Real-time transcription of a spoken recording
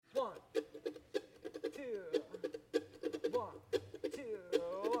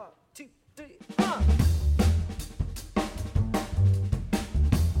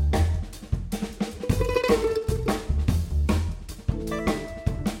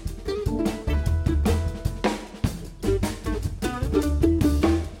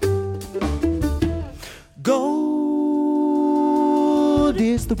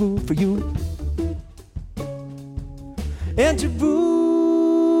the rule for you. And your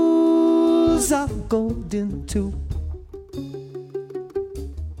rules are golden too.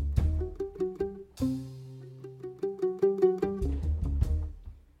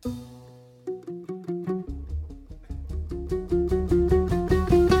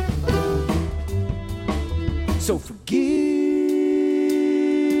 So forgive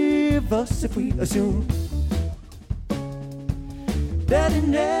us if we assume that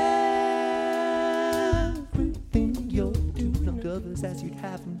in everything you'll do unto others as you'd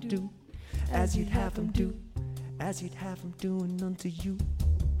have them do, as you'd have them do, as you'd have them doing unto you.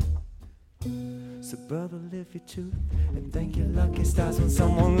 So brother, live your truth and thank your lucky stars when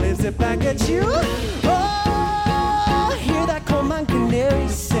someone lives it back at you. Oh, hear that coal mine canary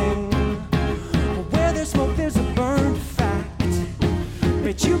sing. Where there's smoke, there's a burned fact.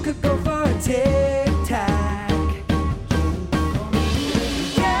 Bet you could go for a tic-tac.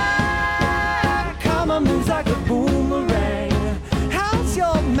 Yeah, karma moves like a boomerang. How's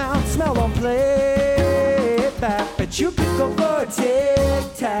your mouth smell on playback? Bet you could go for a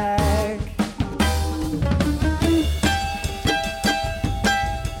tic-tac.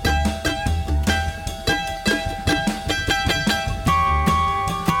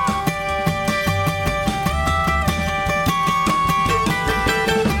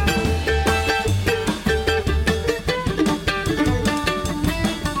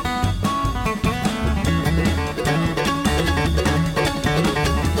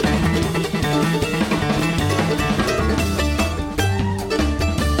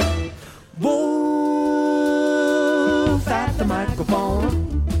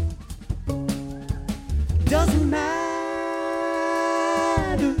 Doesn't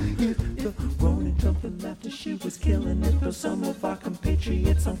matter if the Ronin of the laughter she was killing it. Though some of our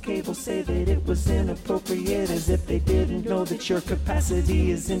compatriots on cable say that it was inappropriate, as if they didn't know that your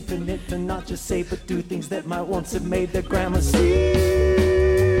capacity is infinite to not just say but do things that might once have made their grandma see.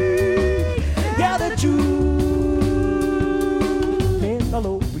 Yeah, the Jews all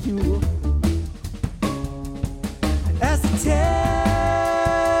over you as they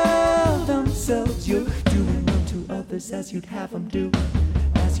tell themselves you're doing unto others as you'd have them do,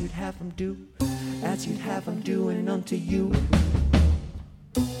 as you'd have them do, as you'd have them doing unto you.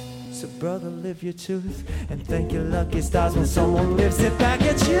 So brother, live your truth and thank your lucky stars when someone lives it back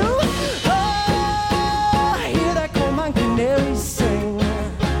at you. Oh, hear that coal mine canary sing.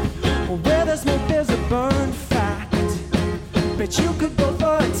 Where there's smoke, there's a burned fact. Bet you could go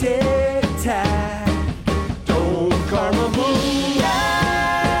for a tic-tac. Don't karma move.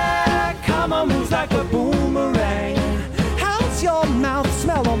 Yeah, karma moves like a boomerang. How's your mouth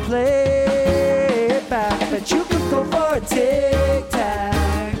smell on play?